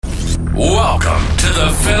Welcome to the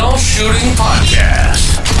Fennell Shooting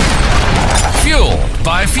Podcast. Fueled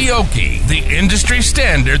by Fiocchi, the industry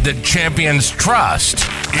standard that champions trust.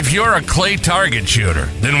 If you're a clay target shooter,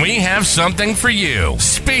 then we have something for you.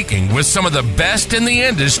 Speaking with some of the best in the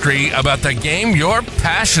industry about the game you're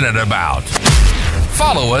passionate about.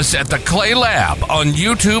 Follow us at the Clay Lab on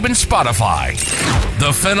YouTube and Spotify.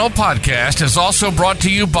 The Fennell Podcast is also brought to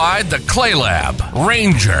you by the Clay Lab,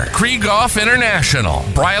 Ranger, Krieghoff International,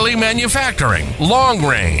 Briley Manufacturing, Long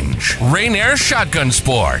Range, Rainier Shotgun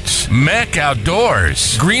Sports, Mech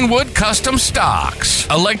Outdoors, Greenwood Custom Stocks,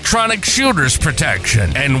 Electronic Shooters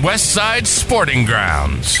Protection, and Westside Sporting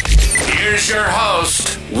Grounds. Here's your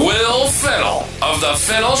host, Will Fennell of the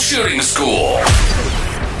Fennell Shooting School.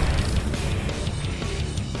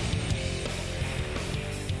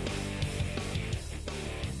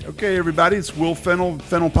 Okay, everybody, it's Will Fennell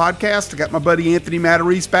Podcast. I got my buddy Anthony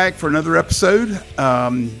Matarese back for another episode.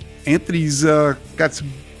 Anthony's got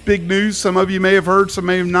some big news. Some of you may have heard, some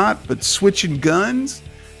may have not, but switching guns,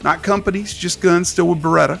 not companies, just guns, still with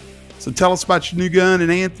Beretta. So tell us about your new gun,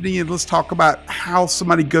 and Anthony, and let's talk about how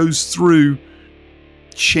somebody goes through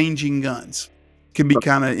changing guns. It can be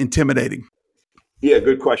kind of intimidating. Yeah,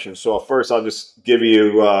 good question. So first, I'll just give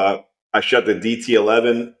you, I shot the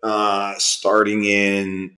DT11 starting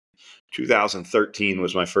in 2013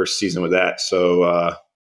 was my first season with that. So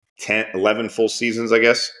 11 full seasons, I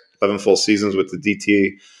guess. 11 full seasons with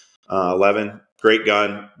the DT11. Great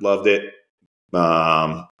gun. Loved it.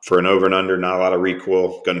 For an over and under, not a lot of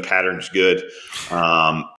recoil. Gun pattern's good.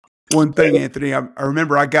 One thing, Anthony, I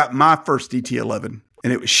remember I got my first DT11.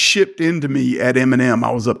 And it was shipped into me at M&M. I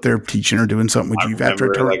was up there teaching or doing something with you. I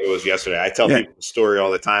remember it like it was yesterday. I tell people the story all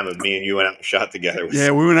the time of me and you went out and shot together. Yeah,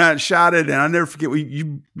 we went out and shot it. And I never forget,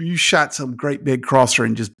 you shot some great big crosser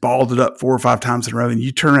and just balled it up 4 or 5 times in a row. And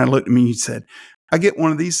you turned around and looked at me and you said, I get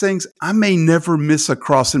one of these things. I may never miss a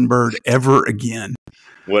crossing bird ever again.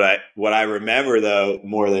 What I remember, though,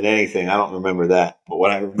 more than anything, I don't remember that. But what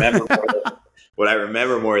I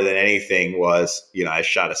remember more than anything was, I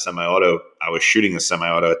shot a semi-auto. I was shooting a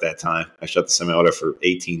semi-auto at that time. I shot the semi-auto for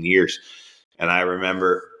 18 years. And I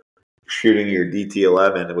remember shooting your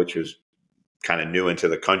DT11, which was kind of new into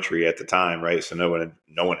the country at the time, right? So I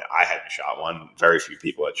hadn't shot one. Very few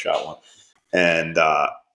people had shot one. And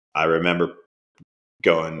I remember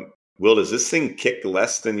going, Will, does this thing kick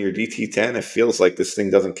less than your DT10? It feels like this thing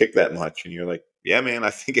doesn't kick that much. And you're like, yeah, man, I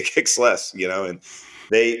think it kicks less, and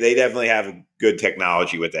They definitely have a good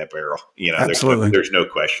technology with that barrel. Absolutely. There's no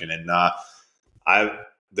question. And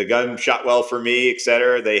the gun shot well for me, et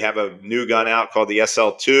cetera. They have a new gun out called the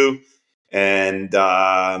SL2. And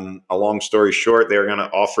a long story short, they're going to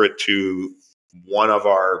offer it to one of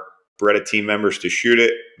our Beretta team members to shoot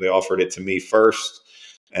it. They offered it to me first.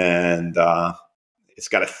 And it's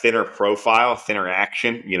got a thinner profile, thinner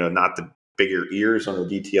action, not the bigger ears on the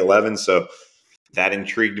DT11. So that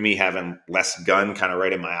intrigued me, having less gun kind of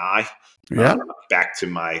right in my eye. Yeah. Back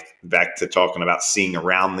to talking about seeing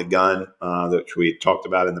around the gun, which we talked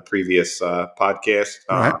about in the previous podcast.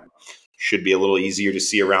 Right. Should be a little easier to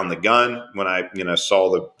see around the gun when I,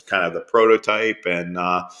 saw the kind of the prototype, and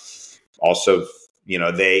also,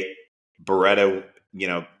 Beretta,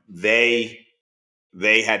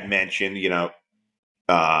 they had mentioned,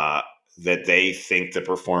 that they think the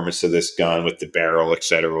performance of this gun with the barrel, et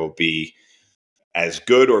cetera, will be as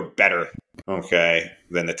good or better,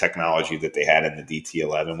 than the technology that they had in the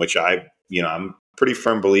DT11, which I'm a pretty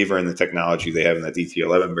firm believer in the technology they have in the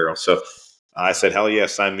DT11 barrel. So I said, hell yeah,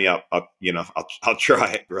 sign me up. I'll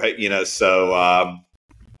try it, right? So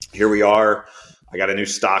here we are. I got a new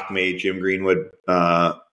stock made. Jim Greenwood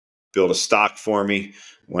built a stock for me.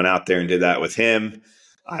 Went out there and did that with him.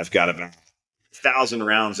 I've got about 1,000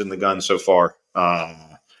 rounds in the gun so far.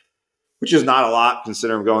 Which is not a lot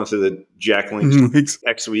considering I'm going to the Jack Links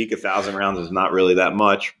next week. 1,000 rounds is not really that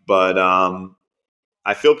much, but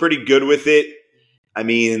I feel pretty good with it. I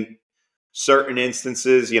mean, certain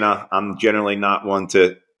instances, I'm generally not one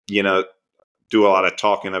to, do a lot of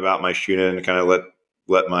talking about my shooting and kind of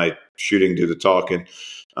let my shooting do the talking.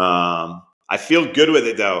 I feel good with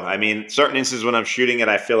it though. I mean, certain instances when I'm shooting it,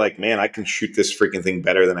 I feel like, man, I can shoot this freaking thing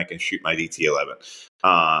better than I can shoot my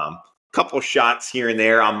DT11. Couple shots here and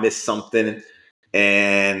there, I'll miss something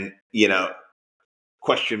and,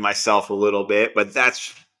 question myself a little bit. But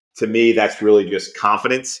to me, that's really just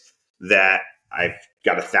confidence that I've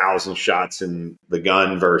got 1,000 shots in the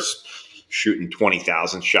gun versus shooting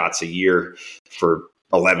 20,000 shots a year for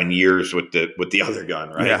 11 years with the other gun,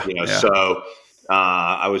 right? Yeah, So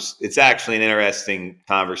it's actually an interesting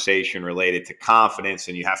conversation related to confidence,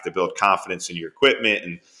 and you have to build confidence in your equipment.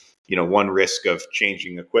 And one risk of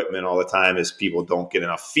changing equipment all the time is people don't get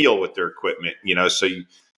enough feel with their equipment, so it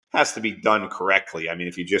has to be done correctly. I mean,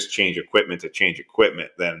 if you just change equipment to change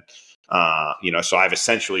equipment, then, so I've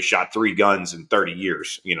essentially shot 3 guns in 30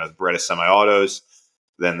 years, the Beretta semi-autos,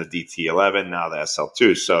 then the DT11, now the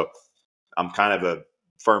SL2. So I'm kind of a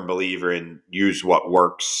firm believer in use what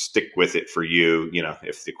works, stick with it for you.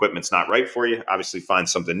 If the equipment's not right for you, obviously find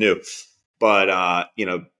something new. But,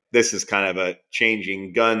 this is kind of a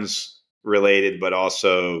changing guns related, but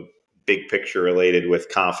also big picture related with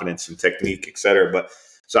confidence and technique, et cetera. But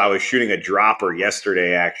so I was shooting a dropper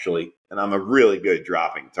yesterday, actually, and I'm a really good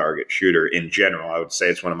dropping target shooter in general. I would say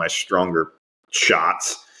it's one of my stronger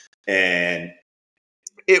shots. And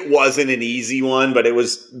it wasn't an easy one, but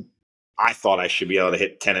I thought I should be able to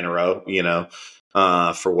hit 10 in a row,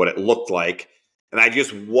 for what it looked like. And I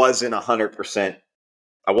just wasn't 100%.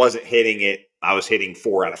 I wasn't hitting it. I was hitting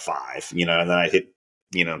 4 out of 5, and then I hit,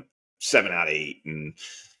 7 out of 8. And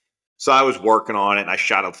so I was working on it, and I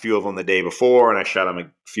shot a few of them the day before, and I shot them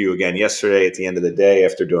a few again yesterday at the end of the day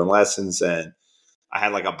after doing lessons. And I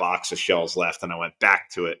had like a box of shells left, and I went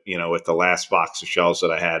back to it, with the last box of shells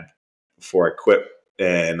that I had before I quit.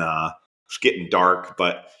 And it's getting dark,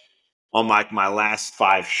 but on my last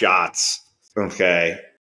 5 shots, okay,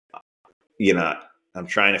 I'm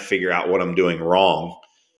trying to figure out what I'm doing wrong.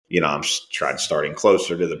 I'm tried starting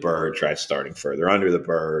closer to the bird, tried starting further under the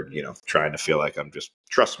bird, trying to feel like I'm just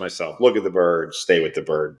trust myself, look at the bird, stay with the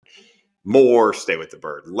bird more, stay with the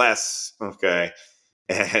bird less. Okay.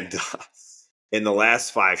 And in the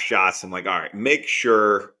last 5 shots, I'm like, all right, make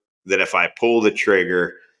sure that if I pull the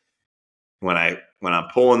trigger, when I'm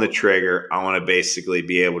pulling the trigger, I want to basically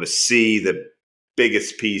be able to see the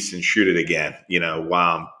biggest piece and shoot it again,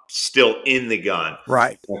 while I'm still in the gun.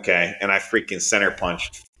 Right. Okay. And I freaking center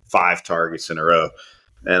punched 5 targets in a row.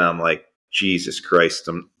 And I'm like, Jesus Christ,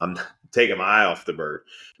 I'm taking my eye off the bird.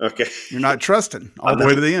 Okay. You're not trusting all the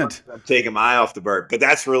way to the end. I'm taking my eye off the bird. But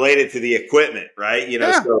that's related to the equipment, right?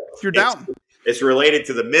 So you're down. It's related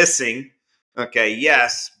to the missing. Okay.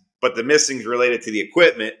 Yes. But the missing is related to the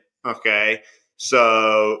equipment. Okay.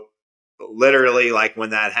 So literally, like when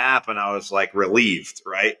that happened, I was like relieved,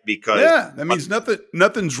 right? Because that means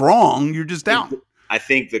nothing's wrong. You're just down. I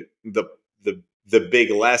think the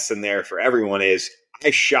big lesson there for everyone is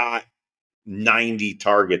I shot 90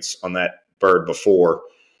 targets on that bird before,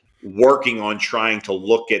 working on trying to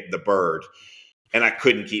look at the bird, and I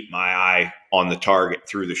couldn't keep my eye on the target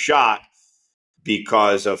through the shot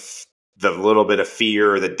because of the little bit of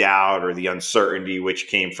fear or the doubt or the uncertainty, which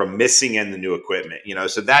came from missing in the new equipment,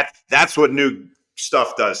 so that's what new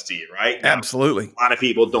stuff does to you, right? Now, absolutely. A lot of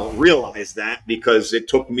people don't realize that because it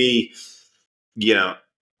took me,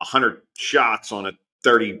 100 shots on a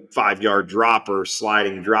 35-yard dropper,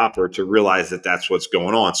 sliding dropper to realize that that's what's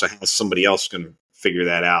going on. So how's somebody else going to figure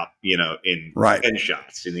that out, in 10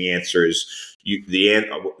 shots? And the answer is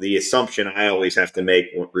the assumption I always have to make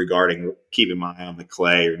regarding keeping my eye on the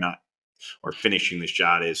clay or finishing the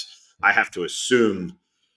shot is I have to assume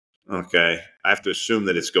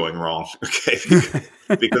that it's going wrong. Okay.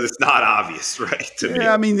 Because it's not obvious, right? To me.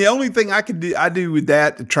 I mean, the only thing I do with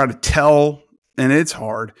that to try to tell, and it's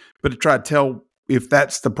hard, but to try to tell if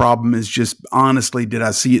that's the problem is just honestly, did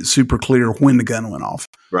I see it super clear when the gun went off?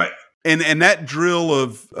 Right. And that drill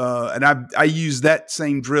of, and I used that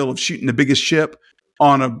same drill of shooting the biggest ship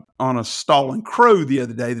on a stalling crow the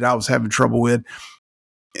other day that I was having trouble with.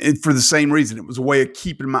 And for the same reason, it was a way of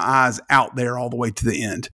keeping my eyes out there all the way to the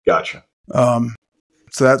end. Gotcha.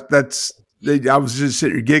 So I was just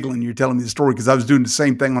sitting here giggling. You're telling me the story because I was doing the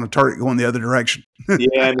same thing on a target going the other direction.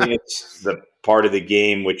 Yeah, I mean, it's the part of the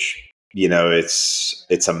game which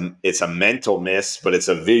it's a mental miss, but it's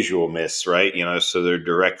a visual miss, right? So they're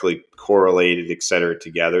directly correlated, et cetera,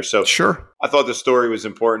 together. So sure, I thought the story was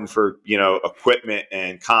important for equipment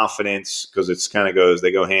and confidence because it's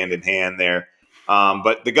they go hand in hand there.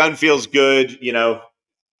 But the gun feels good.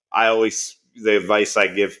 The advice I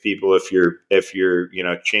give people, if you're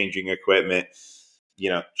changing equipment,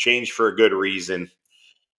 change for a good reason,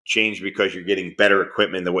 change because you're getting better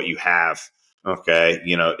equipment than what you have. Okay.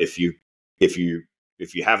 If you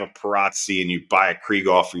have a Parazzi and you buy a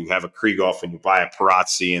Krieghoff, or you have a Krieghoff and you buy a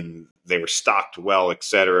Parazzi and they were stocked well, et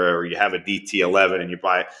cetera, or you have a DT11 and you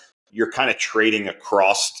buy it, you're kind of trading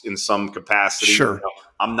across in some capacity. Sure.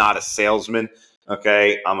 I'm not a salesman.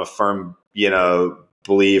 Okay. I'm a firm,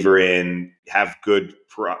 believer in have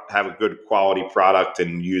a good quality product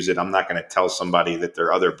and use it. I'm not going to tell somebody that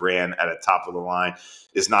their other brand at a top of the line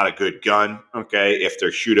is not a good gun. Okay. If they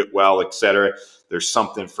shoot it well, et cetera, there's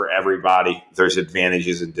something for everybody. There's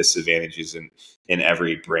advantages and disadvantages in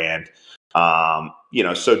every brand.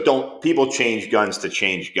 so don't people change guns to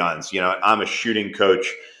change guns. I'm a shooting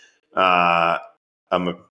coach. I'm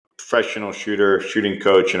a professional shooting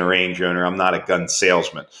coach, and a range owner. I'm not a gun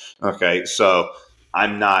salesman. Okay. So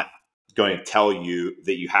I'm not going to tell you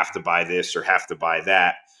that you have to buy this or have to buy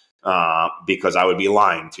that, because I would be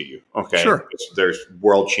lying to you. Okay. Sure. There's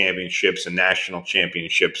world championships and national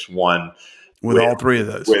championships won with all three of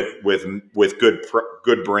those with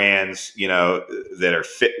good brands, that are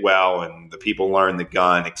fit well, and the people learn the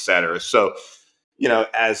gun, et cetera. So,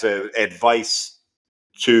 as a advice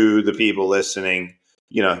to the people listening,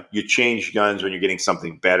 you change guns when you're getting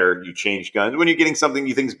something better. You change guns when you're getting something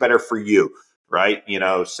you think is better for you, right?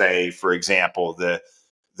 Say, for example, the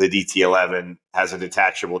DT11 has a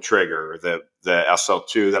detachable trigger, or the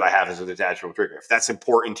SL2 that I have has a detachable trigger. If that's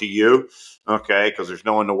important to you, okay, because there's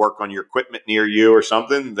no one to work on your equipment near you or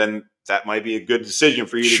something, then that might be a good decision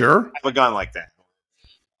for you to have a gun like that.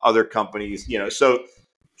 Other companies, so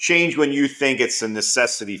change when you think it's a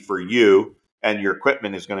necessity for you and your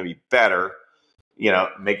equipment is going to be better.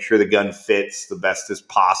 Make sure the gun fits the best as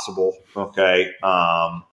possible. Okay.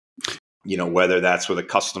 Whether that's with a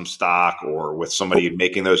custom stock or with somebody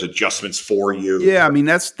making those adjustments for you. Yeah. I mean,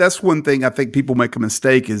 that's one thing I think people make a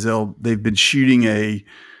mistake is they've been shooting a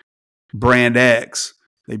brand X,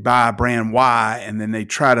 they buy a brand Y, and then they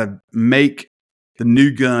try to make the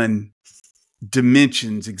new gun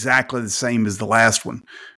dimensions exactly the same as the last one.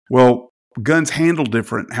 Well, guns handle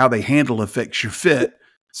different. How they handle affects your fit.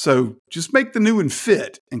 So just make the new one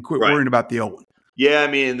fit and quit worrying about the old one. Yeah.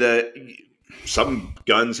 I mean, some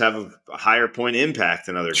guns have a higher point impact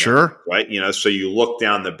than other guns. Sure. Right. So you look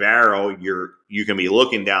down the barrel, you can be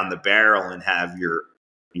looking down the barrel and have your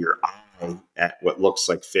eye at what looks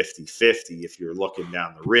like 50-50. If you're looking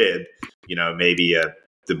down the rib, maybe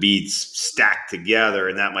the beads stacked together,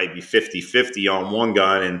 and that might be 50-50 on one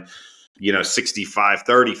gun and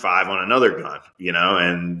 65-35 on another gun,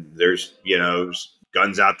 and there's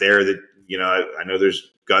guns out there that I know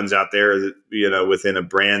there's guns out there that within a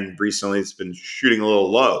brand recently it's been shooting a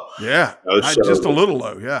little low. Yeah, just a little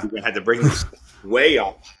low. Yeah, you had to bring this way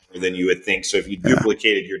up higher than you would think. So if you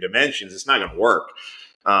duplicated your dimensions, it's not going to work,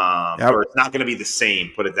 or it's not going to be the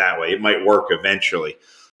same. Put it that way. It might work eventually.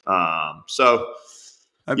 I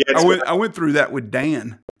went through that with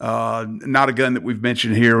Dan. Not a gun that we've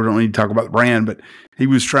mentioned here. We don't need to talk about the brand, but he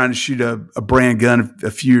was trying to shoot a brand gun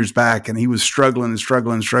a few years back, and he was struggling.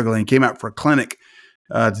 He came out for a clinic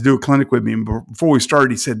to do a clinic with me. And before we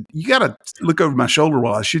started, he said, "You got to look over my shoulder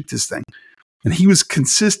while I shoot this thing." And he was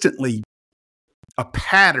consistently a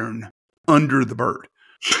pattern under the bird.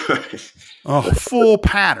 A full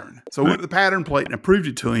pattern. So I went to the pattern plate and I proved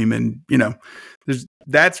it to him. And,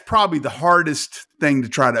 that's probably the hardest thing to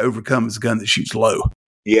try to overcome is a gun that shoots low.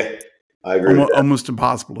 Yeah, I agree. Almost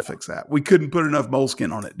impossible to fix that. We couldn't put enough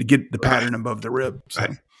moleskin on it to get the pattern above the rib.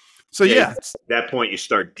 So yeah. At that point, you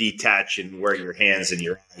start detaching where your hands and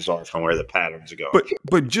your eyes are from where the patterns are going.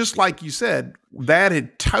 But just like you said, that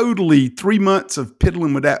had totally 3 months of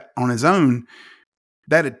piddling with that on his own.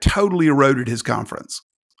 That had totally eroded his confidence.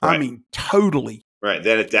 Right. I mean, totally. Right.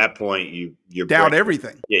 Then at that point, you doubt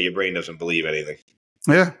everything. Yeah, your brain doesn't believe anything.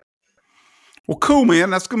 Yeah. Well, cool, man.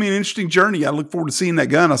 That's going to be an interesting journey. I look forward to seeing that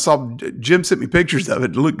gun. I saw Jim sent me pictures of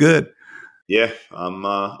it. It looked good. Yeah,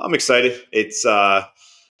 I'm excited. It's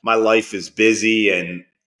my life is busy and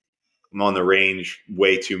I'm on the range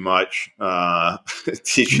way too much.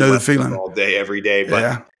 Teaching know the feeling all day, every day,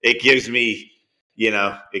 but it gives me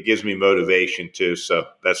motivation too. So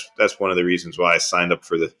that's one of the reasons why I signed up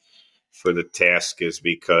for the task is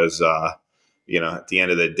because, at the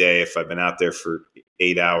end of the day, if I've been out there for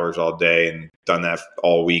 8 hours all day and done that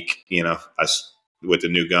all week, with the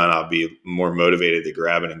new gun, I'll be more motivated to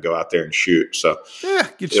grab it and go out there and shoot. So yeah,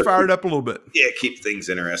 get you fired up a little bit. Yeah. Keep things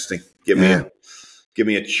interesting. Give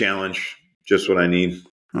me a challenge. Just what I need.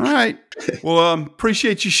 All right. Well,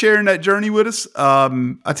 appreciate you sharing that journey with us.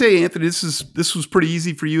 I tell you, Anthony, this was pretty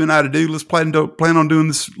easy for you and I to do. Let's plan on doing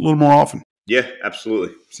this a little more often. Yeah,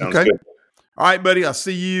 absolutely. Sounds good. All right, buddy. I'll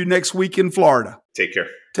see you next week in Florida. Take care.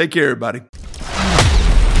 Take care, everybody.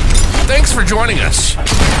 Thanks for joining us.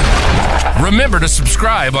 Remember to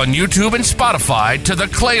subscribe on YouTube and Spotify to the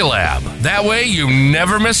Clay Lab. That way you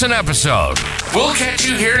never miss an episode. We'll catch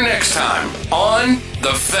you here next time on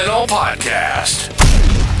the Fennell Podcast.